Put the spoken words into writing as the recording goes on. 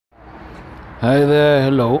Hi there,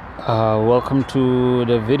 hello. Welcome to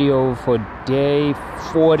the video for day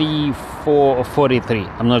 44 or 43.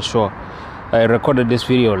 I'm not sure. I recorded this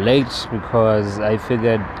video late because I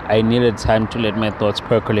figured I needed time to let my thoughts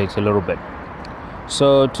percolate a little bit.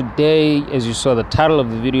 So today, as you saw, the title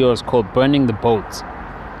of the video is called Burning the Boats.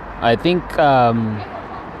 I think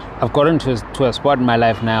I've gotten to a spot in my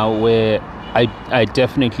life now where I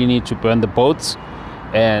definitely need to burn the boats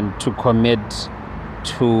and to commit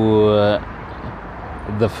to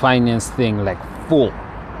the finance thing like full,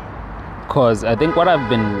 because I think what I've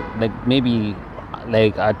been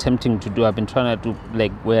attempting to do, I've been trying to do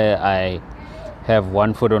like where I have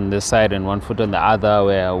one foot on this side and one foot on the other,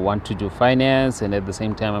 where I want to do finance, and at the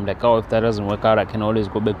same time I'm like, oh, if that doesn't work out, I can always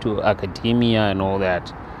go back to academia and all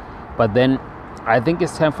that. But then I think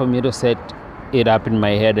it's time for me to set it up in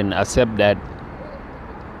my head and accept that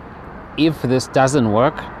if this doesn't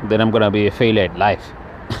work, then I'm gonna be a failure at life.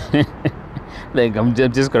 Like I'm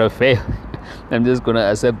just gonna fail. I'm just gonna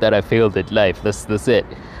accept that I failed at life. That's it.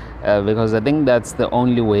 Because I think that's the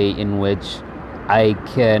only way in which I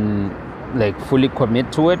can like fully commit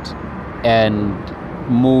to it and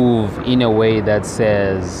move in a way that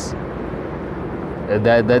says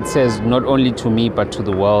that says not only to me but to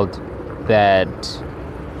the world that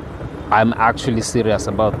I'm actually serious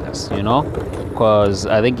about this. Because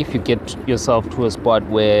I think if you get yourself to a spot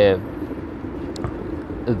where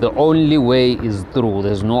the only way is through,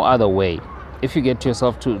 there's no other way, if you get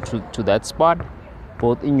yourself to that spot,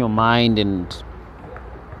 both in your mind and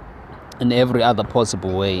in every other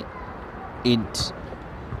possible way, it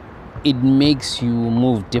makes you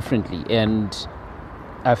move differently. And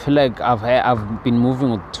I feel like I've been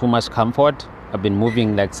moving with too much comfort. I've been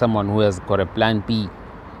moving like someone who has got a plan B,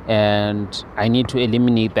 and I need to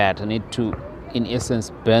eliminate that. I need to, in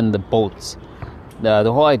essence, burn the boats.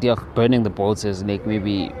 The whole idea of burning the boats is like,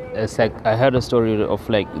 maybe it's like I heard a story of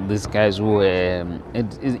like these guys who in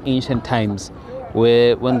ancient times,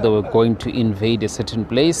 where when they were going to invade a certain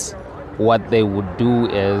place, what they would do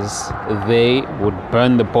is they would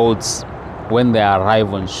burn the boats when they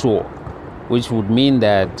arrive on shore, which would mean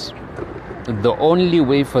that the only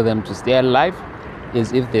way for them to stay alive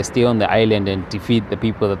is if they stay on the island and defeat the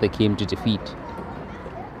people that they came to defeat.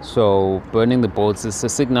 So burning the boats is a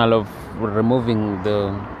signal of removing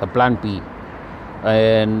the plan B,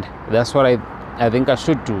 and that's what I think I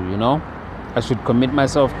should do. I should commit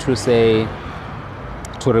myself to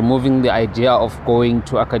removing the idea of going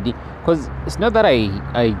to academia, because it's not that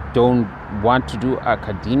I don't want to do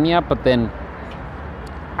academia, but then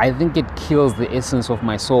I think it kills the essence of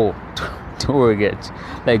my soul doing it,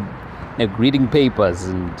 like reading papers,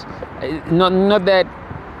 and not that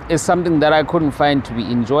it's something that I couldn't find to be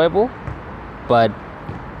enjoyable, but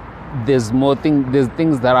there's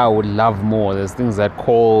things that I would love more. There's things that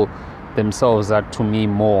call themselves out to me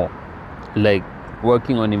more, like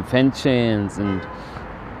working on inventions and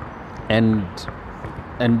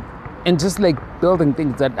just like building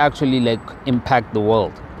things that actually like impact the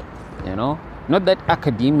world. Not that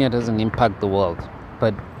academia doesn't impact the world,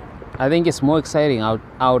 but I think it's more exciting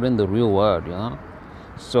out in the real world.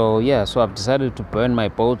 So I've decided to burn my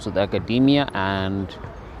boats with academia, and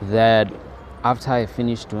that after I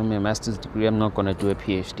finish doing my master's degree, I'm not going to do a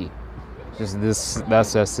PhD.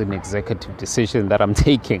 That's just an executive decision that I'm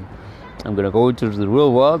taking. I'm going to go to the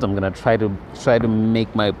real world. I'm going to try to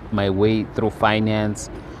make my way through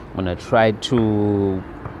finance. I'm going to try to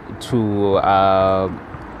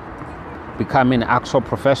become an actual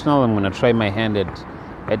professional. I'm going to try my hand at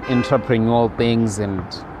entrepreneurial things, and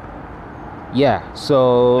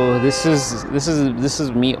so this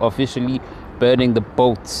is me officially burning the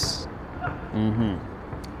boats.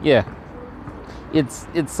 It's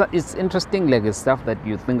interesting, like it's stuff that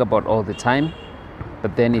you think about all the time,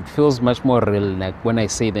 but then it feels much more real like when I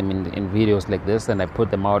say them in videos like this, and I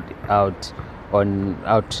put them out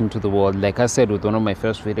into the world. Like I said with one of my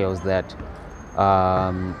first videos, that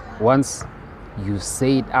once you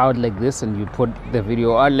say it out like this and you put the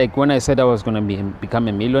video out, like when I said I was going to become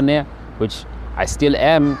a millionaire, which I still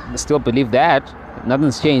am, still believe that,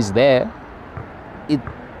 nothing's changed there.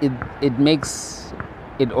 It makes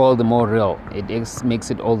it all the more real. It makes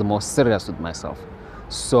it all the more serious with myself.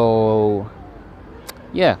 So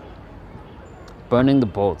burning the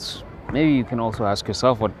boats. Maybe you can also ask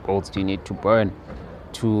yourself, what boats do you need to burn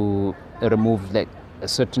to remove like a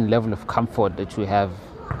certain level of comfort that you have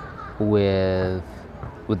with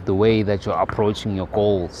the way that you're approaching your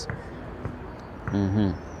goals.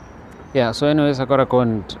 So anyways, I gotta go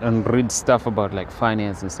and read stuff about like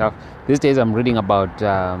finance and stuff. These days I'm reading about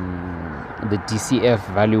the DCF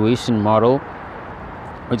valuation model,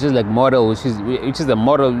 which is a model which is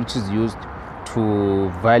used to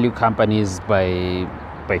value companies by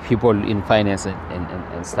people in finance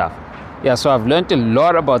and stuff. Yeah, so I've learned a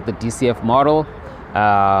lot about the DCF model.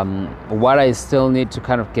 What I still need to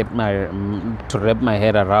kind of to wrap my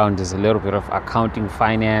head around is a little bit of accounting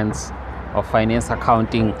finance or finance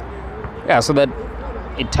accounting. Yeah, so that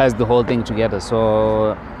it ties the whole thing together.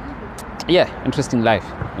 So yeah, interesting life,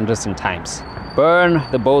 interesting times. Burn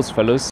the boats, fellows.